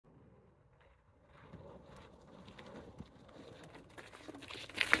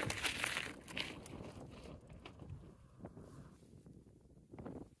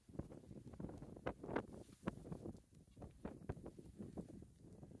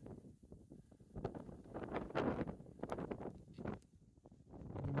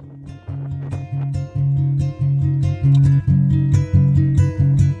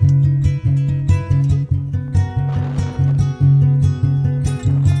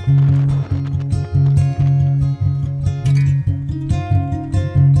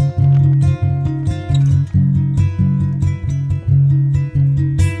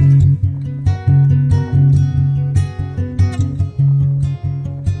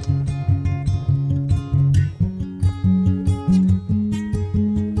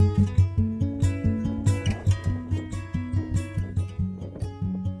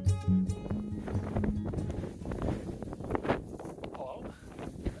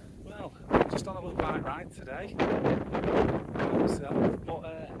just on a little bike ride today. Myself, but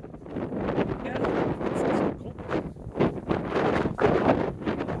yeah, it's cool.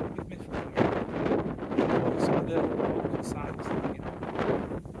 With me for some of the local sites, you know.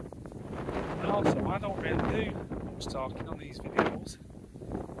 And also, I don't really do much talking on these videos.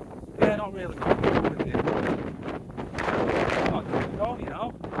 Yeah, not really confident with it. Not good at all, you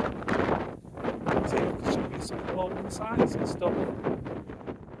know. So you can show you some of the local sites and stuff.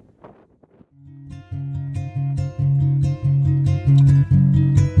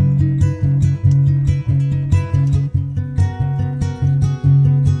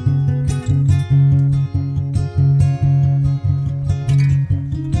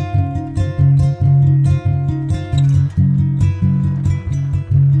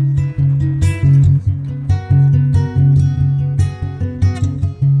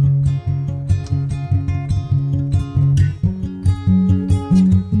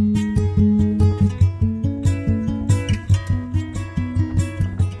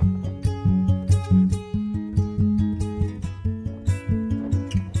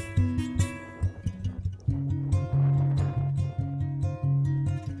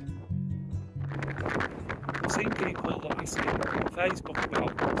 I've seen people obviously on Facebook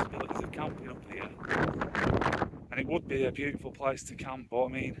about possibilities of camping up here, and it would be a beautiful place to camp, but I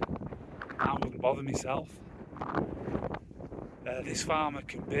mean, I wouldn't bother myself. This farmer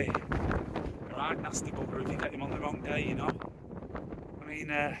can be a right nasty bugger if you get him on the wrong day, you know. I mean,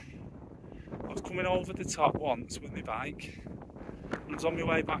 I was coming over the top once with my bike, and I was on my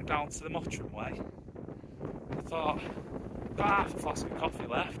way back down to the Mottram way. I thought, I've got half a flask of coffee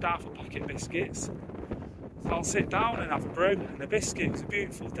left, half a packet of biscuits. So I'll sit down and have a brew and a biscuit. It was a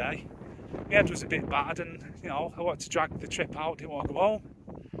beautiful day. My head was a bit bad and, you know, I wanted to drag the trip out, didn't want to go home.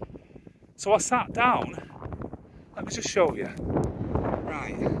 So I sat down. Let me just show you.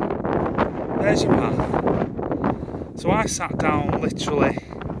 Right, there's your path. So I sat down literally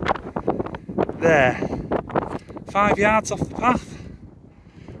there, 5 yards off the path.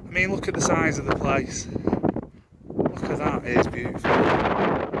 I mean, look at the size of the place. Look at that, it is beautiful.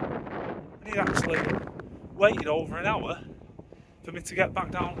 And it actually waited over an hour for me to get back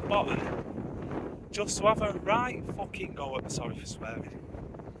down at the bottom just to have a right fucking go at, sorry for swearing.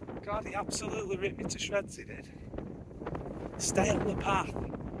 God, he absolutely ripped me to shreds, he did. Stay on the path.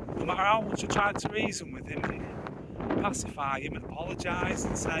 No matter how much I tried to reason with him and pacify him and apologise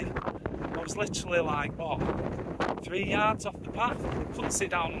and say I was literally like, what, 3 yards off the path? Couldn't sit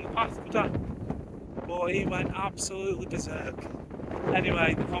down on the path, could I? But he went absolutely berserk.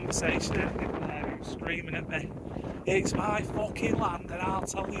 Anyway, the conversation ended there, he was screaming at me, it's my fucking land and I'll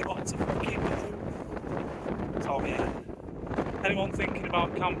tell you what to fucking do. So yeah, anyone thinking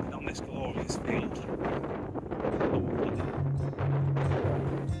about camping on this glorious field,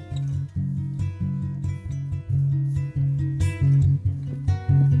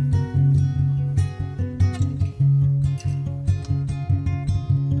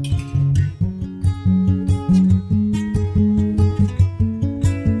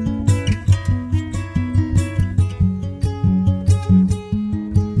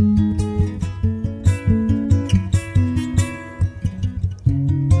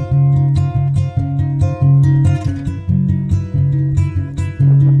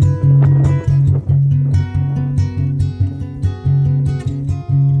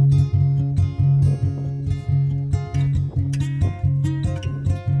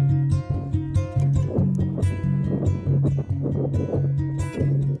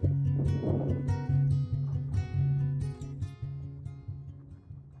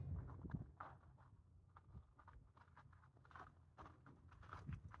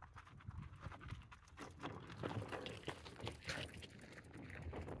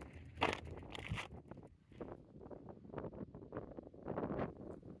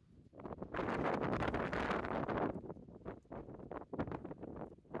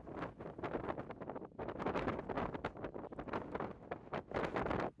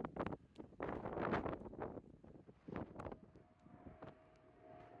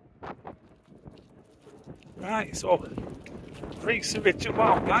 right, so reached the ridge at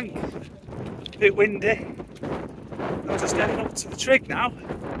Wild Bank, a bit windy. I'm just heading up to the trig now.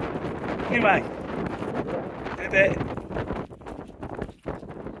 Anyway, in a bit.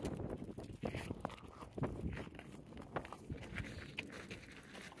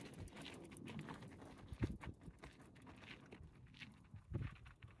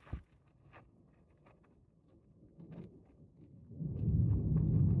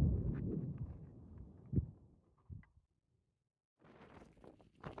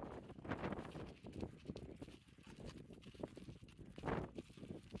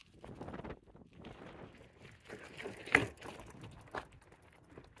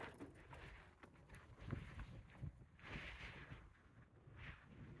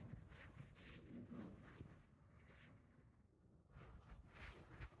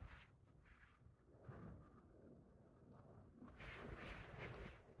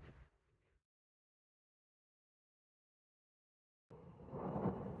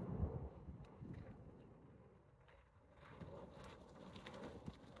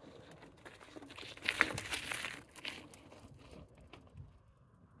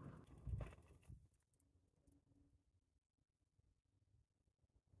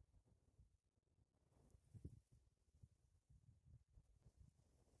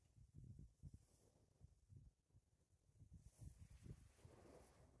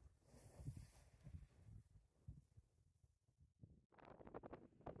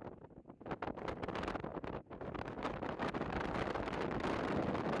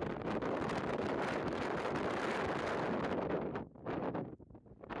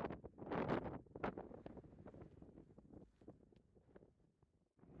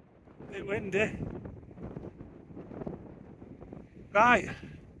 bit windy. Right,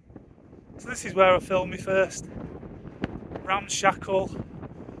 so this is where I filmed my first ramshackle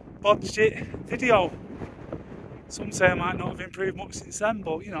budget video. Some say I might not have improved much since then,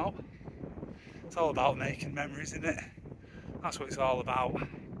 but you know, it's all about making memories, isn't it? That's what it's all about.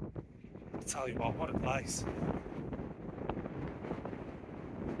 I'll tell you what a place.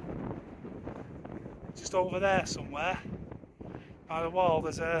 Just over there somewhere, by the wall,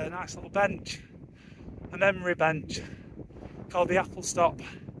 there's a nice little bench, a memory bench, called the Apple Stop.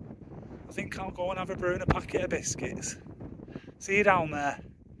 I think I'll go and have a brew and a packet of biscuits. See you down there.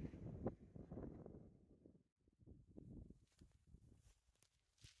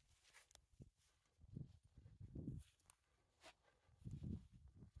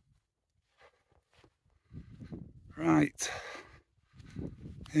 Right,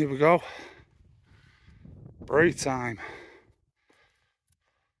 here we go. Brew time.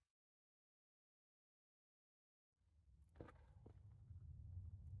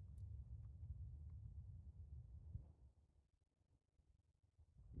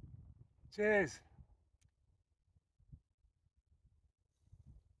 Cheers.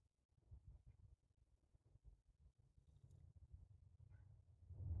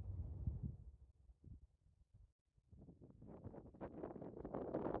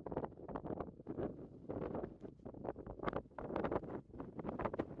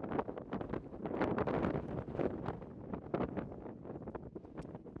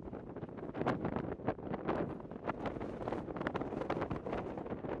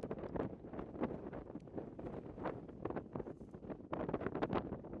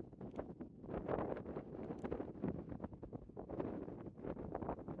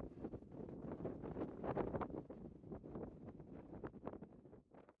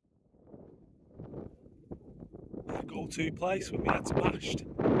 Go-to place when we head's bashed.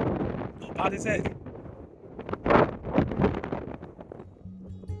 Not bad, is it?